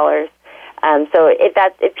 $100. So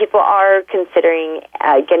if people are considering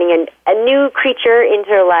getting a new creature into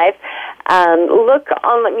their life, look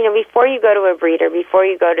on, before you go to a breeder, before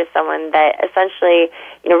you go to someone that essentially,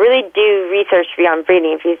 really do research beyond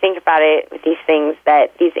breeding. If you think about it with these things,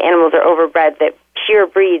 that these animals are overbred, that pure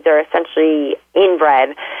breeds are essentially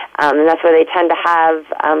inbred, and that's where they tend to have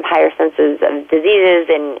higher senses of diseases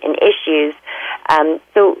and issues.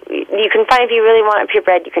 So you can find, if you really want a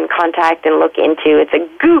purebred, you can contact and look into. It's a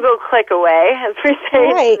Google click away, as we say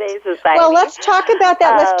in today's society. Well, let's talk about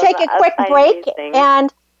that. Let's take a quick break,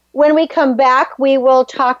 and when we come back, we will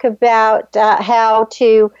talk about how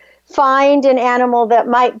to find an animal that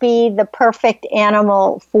might be the perfect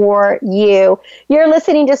animal for you. You're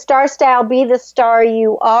listening to Star Style, Be the Star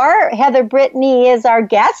You Are. Heather Brittany is our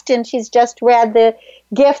guest, and she's just read The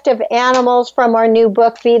Gift of Animals from our new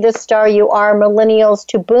book, Be the Star You Are, Millennials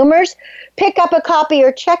to Boomers. Pick up a copy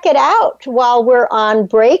or check it out while we're on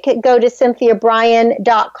break. Go to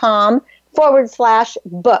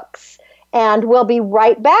CynthiaBryan.com/books. And we'll be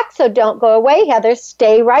right back, so don't go away, Heather.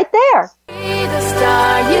 Stay right there. Be the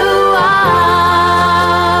star you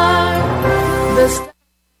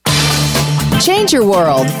are. Change your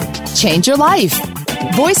world. Change your life.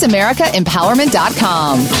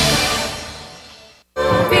 VoiceAmericaEmpowerment.com.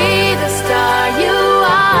 Be the star you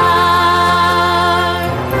are.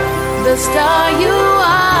 The star you are.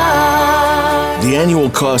 The annual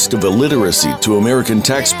cost of illiteracy to American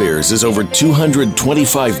taxpayers is over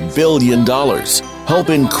 $225 billion. Help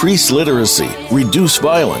increase literacy, reduce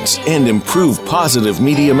violence, and improve positive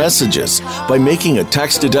media messages by making a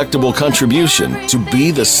tax-deductible contribution to Be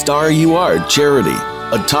the Star You Are charity.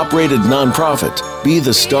 A top-rated nonprofit, Be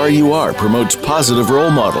the Star You Are promotes positive role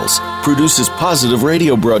models, produces positive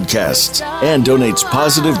radio broadcasts, and donates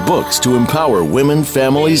positive books to empower women,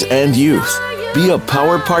 families, and youth. Be a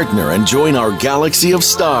power partner and join our galaxy of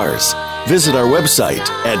stars. Visit our website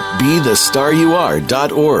at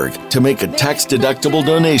BeTheStarYouAre.org to make a tax-deductible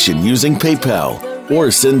donation using PayPal or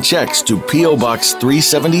send checks to P.O. Box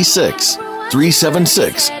 376,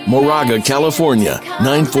 Moraga, California,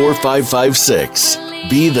 94556.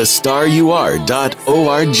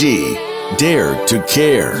 BeTheStarYouAre.org. Dare to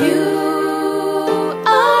care. You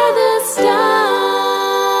are the star.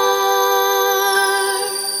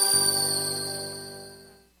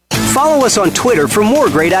 Follow us on Twitter for more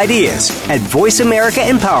great ideas at Voice America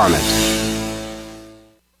Empowerment.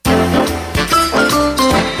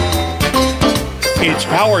 It's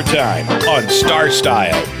power time on Star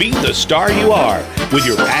Style. Be the star you are with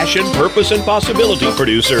your passion, purpose, and possibility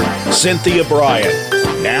producer, Cynthia Bryan.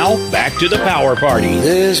 Now, back to the power party.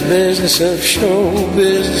 This business of show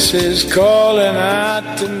business is calling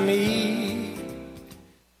out to me.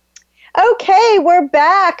 Okay, we're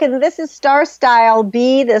back, and this is Star Style,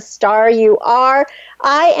 Be the Star You Are.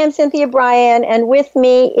 I am Cynthia Bryan, and with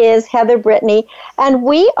me is Heather Brittany, and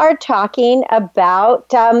we are talking about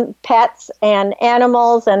pets and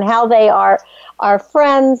animals and how they are our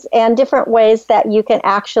friends and different ways that you can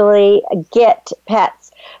actually get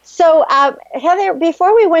pets. So, Heather,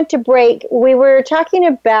 before we went to break, we were talking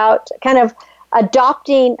about kind of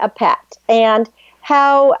adopting a pet and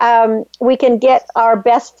how we can get our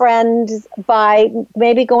best friends by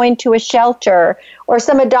maybe going to a shelter or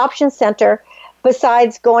some adoption center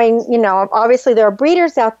besides going, obviously there are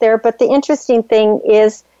breeders out there, but the interesting thing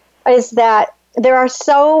is that there are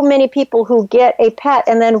so many people who get a pet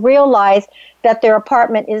and then realize that their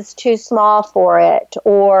apartment is too small for it,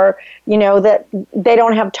 or, that they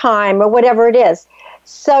don't have time or whatever it is.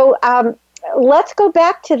 So let's go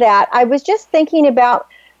back to that. I was just thinking about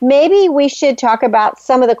maybe we should talk about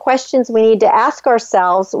some of the questions we need to ask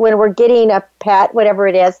ourselves when we're getting a pet, whatever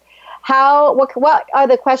it is. What are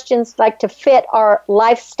the questions like to fit our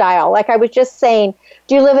lifestyle? Like I was just saying,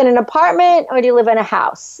 do you live in an apartment or do you live in a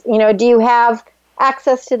house? Do you have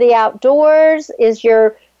access to the outdoors? Is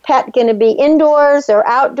your pet going to be indoors or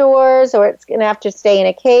outdoors, or it's going to have to stay in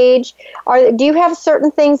a cage? Or do you have certain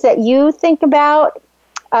things that you think about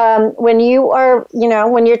when you are,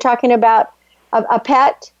 when you're talking about a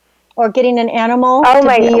pet or getting an animal? Oh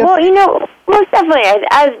my God. Well, most definitely.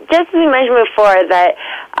 As just as we mentioned before, that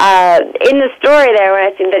in the story there, when I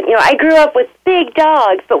think that, I grew up with big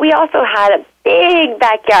dogs, but we also had a big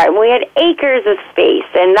backyard. We had acres of space,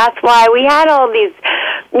 and that's why we had all these,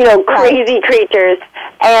 crazy creatures.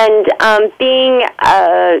 And being,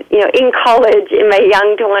 in college in my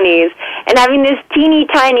young 20s and having this teeny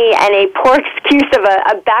tiny and a poor excuse of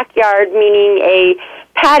a backyard, meaning a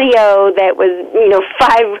patio that was,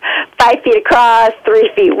 5 feet across, 3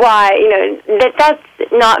 feet wide, that's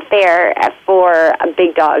not fair for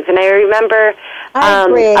big dogs. And I remember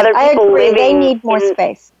other people living they need more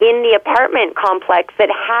space in the apartment complex that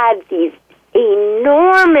had these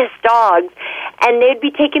enormous dogs, and they'd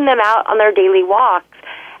be taking them out on their daily walks.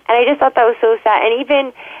 And I just thought that was so sad. And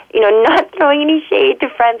even, not throwing any shade to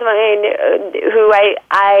friends of mine who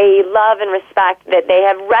I love and respect, that they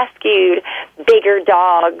have rescued bigger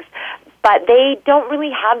dogs, but they don't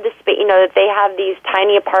really have the space, that they have these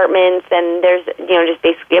tiny apartments and there's, just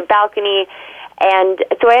basically a balcony. And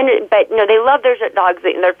so but they love their dogs.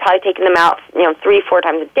 They're probably taking them out, 3-4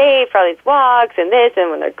 times a day for all these walks and this, and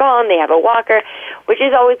when they're gone, they have a walker, which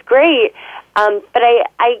is always great. But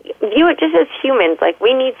I view it just as humans. Like,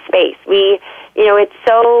 we need space. It's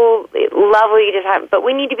so lovely to have, but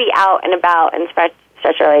we need to be out and about and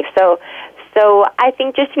stretch our life. So I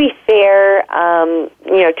think just to be fair,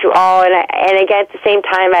 to all, and again, at the same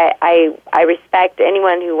time, I respect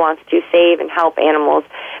anyone who wants to save and help animals,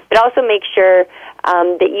 but also make sure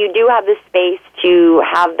that you do have the space to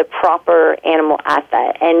have the proper animal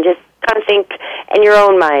asset, and just kind of think in your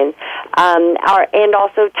own mind. And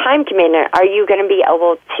also time commitment. Are you going to be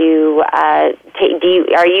able to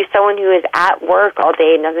are you someone who is at work all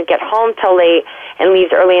day and doesn't get home till late and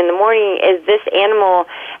leaves early in the morning? Is this animal,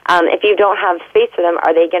 if you don't have space for them,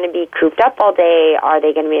 are they going to be cooped up all day? Are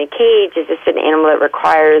they going to be in a cage? Is this an animal that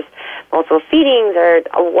requires multiple feedings or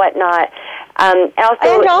whatnot? And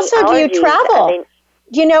also do you travel?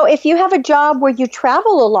 If you have a job where you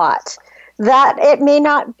travel a lot, that it may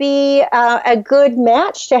not be a good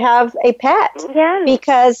match to have a pet. Yeah,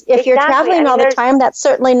 because if you're traveling all the time, that's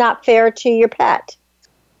certainly not fair to your pet.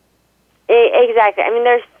 Exactly. I mean,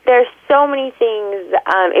 there's so many things.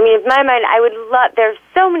 In my mind, there's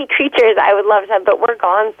so many creatures I would love to have, but we're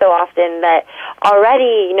gone so often that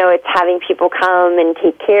already, it's having people come and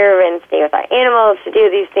take care of and stay with our animals to do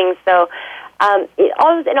these things. So,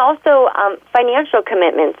 also financial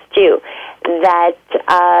commitments too. That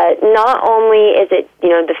not only is it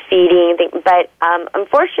the feeding thing, but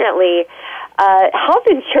unfortunately, health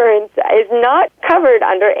insurance is not covered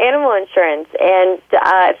under animal insurance. And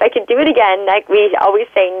if I could do it again, like we always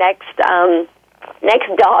say, next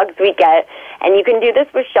dogs we get, and you can do this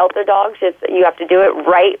with shelter dogs, you have to do it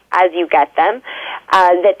right as you get them,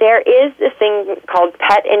 that there is this thing called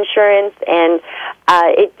pet insurance, and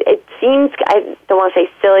it seems, I don't want to say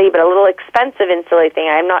silly, but a little expensive and silly thing.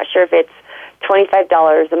 I'm not sure if it's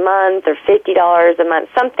 $25 a month or $50 a month,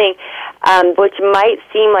 something which might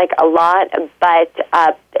seem like a lot, but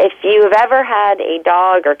if you have ever had a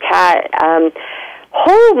dog or cat,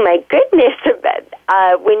 oh my goodness,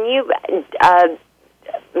 when you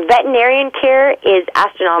veterinarian care is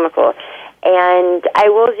astronomical. And I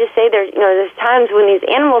will just say there's times when these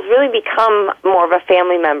animals really become more of a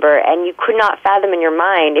family member, and you could not fathom in your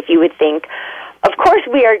mind if you would think, of course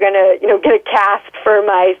we are going to, get a cast for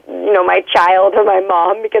my child or my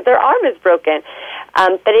mom because their arm is broken.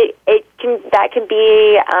 But that can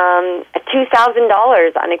be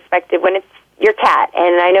 $2,000 unexpected when it's your cat.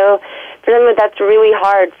 And I know for them that's really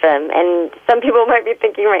hard for them. And some people might be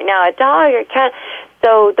thinking right now, a dog or a cat.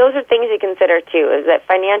 So those are things to consider too, is that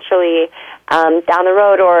financially down the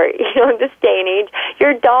road, or in this day and age,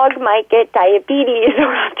 your dog might get diabetes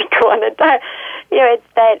or have to go on a diet. It's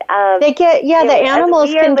that they get the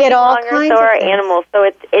animals can get all kinds of things. Animals, so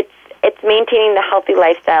it's maintaining the healthy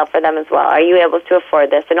lifestyle for them as well. Are you able to afford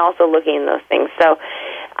this? And also looking in those things. So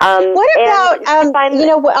what about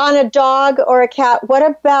on a dog or a cat? What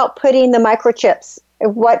about putting the microchips?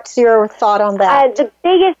 What's your thought on that? The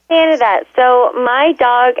biggest fan of that. So my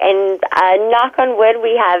dog, and knock on wood,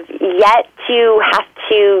 we have yet to have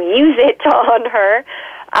to use it on her.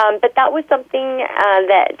 But that was something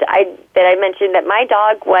that I mentioned, that my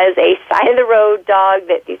dog was a side-of-the-road dog,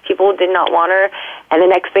 that these people did not want her. And the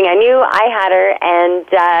next thing I knew, I had her. And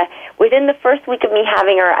within the first week of me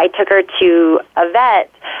having her, I took her to a vet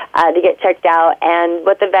to get checked out. And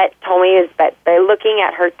what the vet told me is that by looking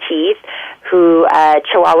at her teeth,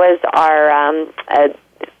 Chihuahuas are,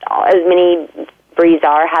 as many breeds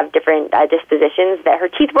have different dispositions, that her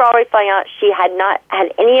teeth were always falling out. She had not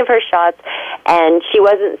had any of her shots, and she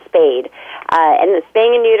wasn't spayed. And the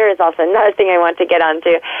spaying and neuter is also another thing I want to get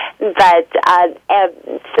onto. But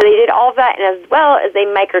so they did all of that, and as well as they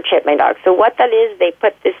microchip my dog. So what that is, they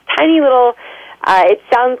put this tiny little, it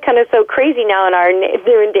sounds kind of so crazy now in our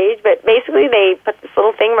new age, but basically they put this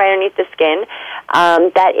little thing right underneath the skin,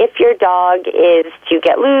 that if your dog is to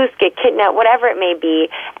get loose, get kidnapped, whatever it may be,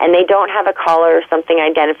 and they don't have a collar or something to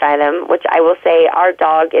identify them, which I will say our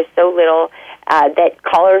dog is so little that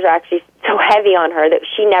collars are actually so heavy on her that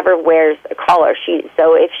she never wears a collar.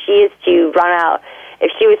 So if she was to run out,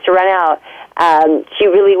 she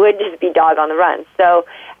really would just be dog on the run. So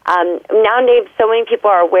nowadays, so many people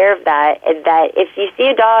are aware of that if you see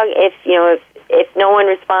a dog, if no one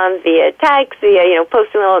responds via text, via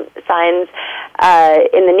posting little signs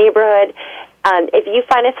in the neighborhood, if you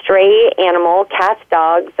find a stray animal, cats,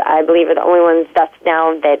 dogs, I believe are the only ones that's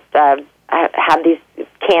now that have these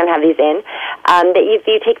can have these in, that if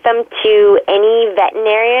you take them to any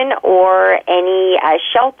veterinarian or any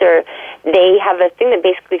shelter, they have a thing that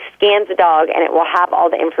basically scans the dog, and it will have all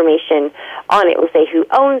the information on it. It will say who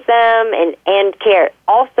owns them and care.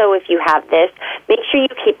 Also, if you have this, make sure you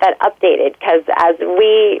keep that updated, because as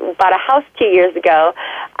we bought a house 2 years ago,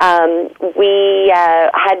 we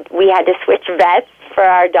had to switch vets for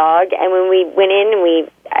our dog, and when we went in and we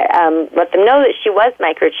let them know that she was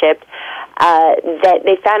microchipped, that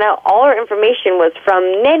they found out all her information was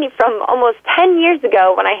from almost 10 years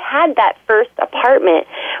ago when I had that first apartment,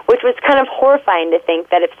 which was kind of horrifying to think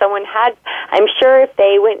that if someone had, I'm sure if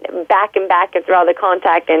they went back and through all the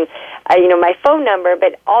contact and, my phone number,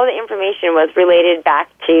 but all the information was related back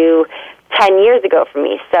to 10 years ago for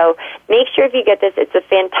me. So make sure if you get this, it's a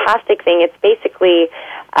fantastic thing. It's basically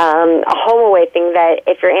a home away thing that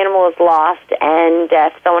if your animal is lost and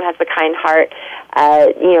if someone has a kind heart,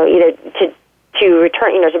 either to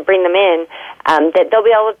return, to bring them in, that they'll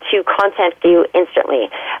be able to contact you instantly,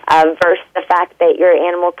 versus the fact that your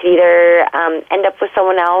animal could either end up with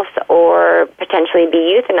someone else or potentially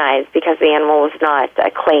be euthanized because the animal was not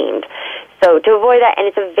claimed. So to avoid that, and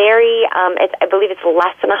it's a very, I believe it's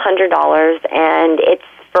less than $100, and it's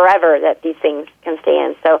forever that these things can stay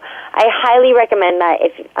in. So I highly recommend that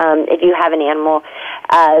if you have an animal.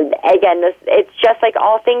 Again, it's just like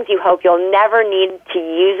all things. You hope you'll never need to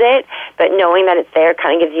use it, but knowing that it's there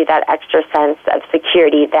kind of gives you that extra sense of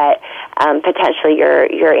security that potentially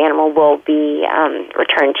your animal will be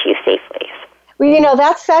returned to you safely. Well,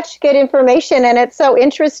 that's such good information, and it's so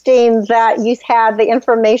interesting that you had the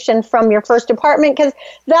information from your first apartment, because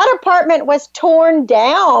that apartment was torn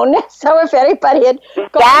down. So if anybody had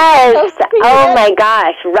gone, yes, oh my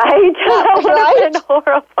gosh, right? That would have been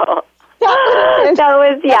horrible. That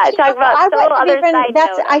was talk about so other side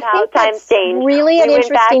note of how times change. Really an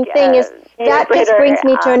interesting thing is that just brings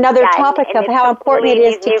me to another topic of how important it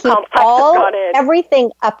is to keep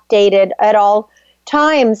everything updated at all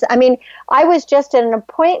times. I mean, I was just at an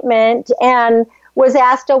appointment and was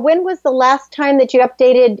asked, when was the last time that you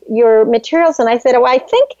updated your materials? And I said, I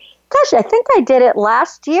think I did it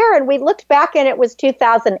last year. And we looked back and it was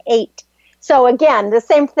 2008. So again, the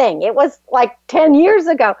same thing. It was like 10 years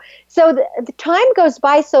ago. So the time goes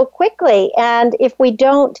by so quickly. And if we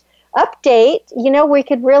don't update, we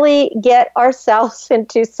could really get ourselves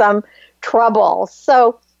into some trouble.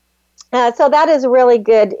 So that is really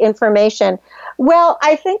good information. Well,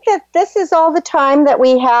 I think that this is all the time that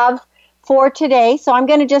we have for today. So I'm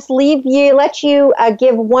going to just let you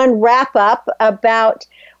give one wrap up about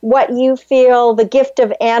what you feel the gift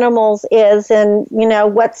of animals is, and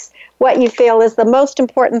what you feel is the most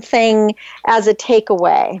important thing as a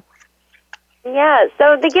takeaway. Yeah,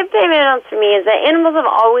 so the gift of animals for me is that animals have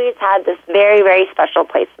always had this very, very special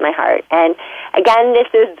place in my heart. And again, this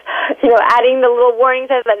is, adding the little warning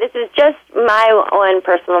signs that this is just my own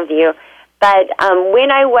personal view. But when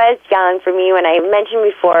I was young, for me, when I mentioned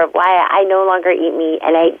before why I no longer eat meat,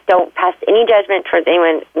 and I don't pass any judgment towards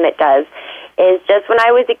anyone that does, is just when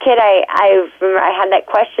I was a kid, I remember I had that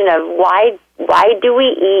question of why do we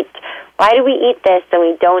eat this and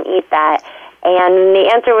we don't eat that? And the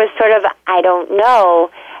answer was sort of, I don't know.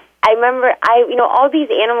 I remember, all these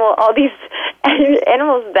animals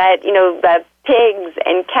that, the pigs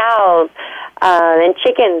and cows and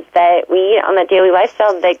chickens that we eat on the daily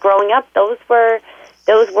lifestyle, that growing up, those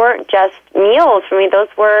weren't just meals for me. Those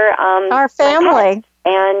were our family.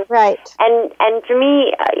 And right. And for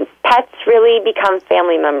me, pets really become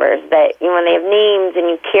family members. That when they have names and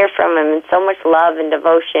you care for them, and so much love and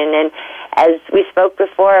devotion. And as we spoke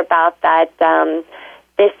before about that,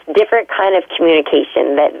 this different kind of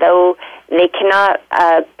communication, that though they cannot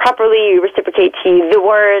properly reciprocate to you the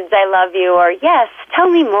words "I love you" or "Yes, tell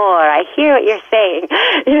me more. I hear what you're saying."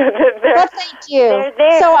 But they do. They're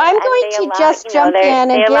there, so I'm going to just jump in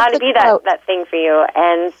and they're give allowed the to be quote. that thing for you.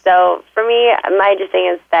 And so for me, my just thing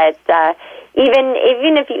is that even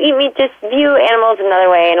if you eat meat, just view animals another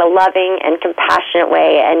way, in a loving and compassionate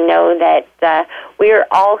way, and know that we are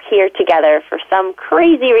all here together for some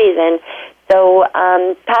crazy reason. So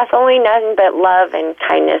pass only nothing but love and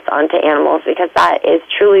kindness onto animals, because that is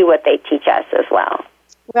truly what they teach us as well.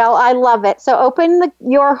 Well, I love it. So open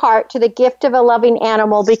your heart to the gift of a loving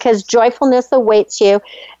animal, because joyfulness awaits you.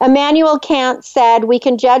 Immanuel Kant said, we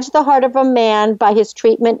can judge the heart of a man by his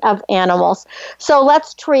treatment of animals. So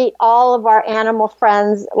let's treat all of our animal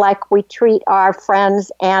friends like we treat our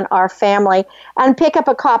friends and our family. And pick up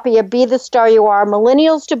a copy of Be the Star You Are,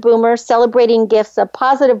 Millennials to Boomers, Celebrating Gifts of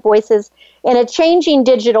Positive Voices in a Changing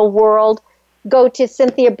Digital World. go to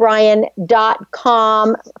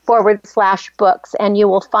cynthiabryan.com/books and you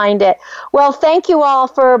will find it. Well, thank you all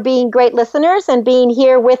for being great listeners and being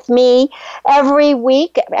here with me every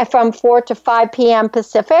week from 4 to 5 p.m.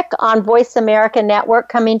 Pacific on Voice America Network,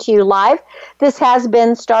 coming to you live. This has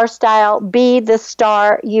been Star Style, Be the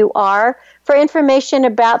Star You Are. For information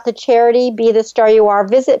about the charity Be the Star You Are,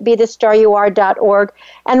 visit BeTheStarYouAre.org.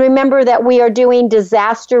 And remember that we are doing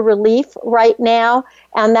disaster relief right now,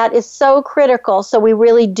 and that is so critical. So we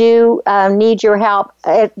really do need your help.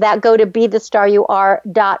 Go to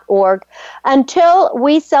BeTheStarYouAre.org. Until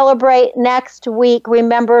we celebrate next week,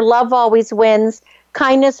 remember, love always wins,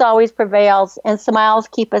 kindness always prevails, and smiles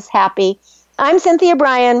keep us happy. I'm Cynthia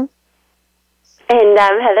Bryan. And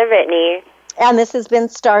I'm Heather Brittany. And this has been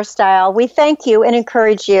Star Style. We thank you and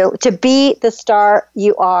encourage you to be the star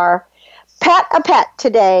you are. Pet a pet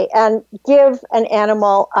today and give an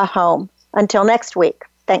animal a home. Until next week,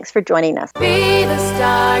 thanks for joining us. Be the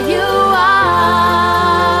star you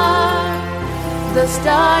are. The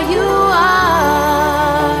star you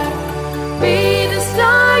are. Be the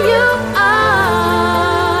star you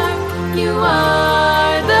are. You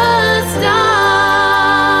are the star.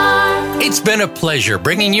 It's been a pleasure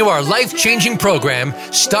bringing you our life-changing program,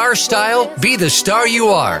 Star Style, Be the Star You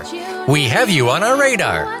Are. We have you on our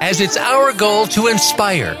radar, as it's our goal to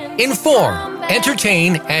inspire, inform,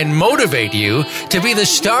 entertain, and motivate you to be the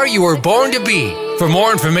star you were born to be. For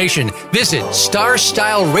more information, visit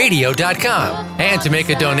starstyleradio.com. And to make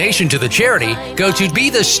a donation to the charity, go to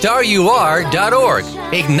BeTheStarYouAre.org.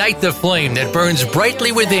 Ignite the flame that burns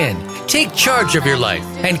brightly within. Take charge of your life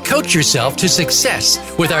and coach yourself to success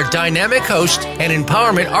with our dynamic host and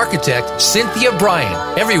empowerment architect, Cynthia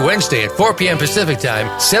Bryan, every Wednesday at 4 p.m. Pacific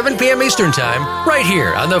Time, 7 p.m. Eastern Time, right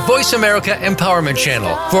here on the Voice America Empowerment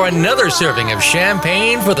Channel for another serving of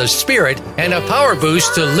champagne for the spirit and a power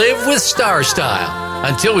boost to live with Star Style.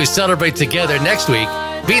 Until we celebrate together next week,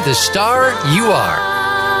 be the star you are.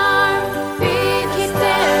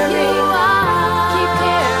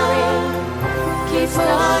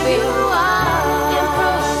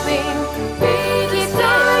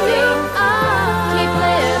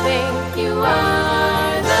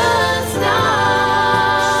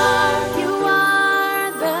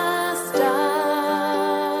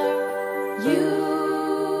 You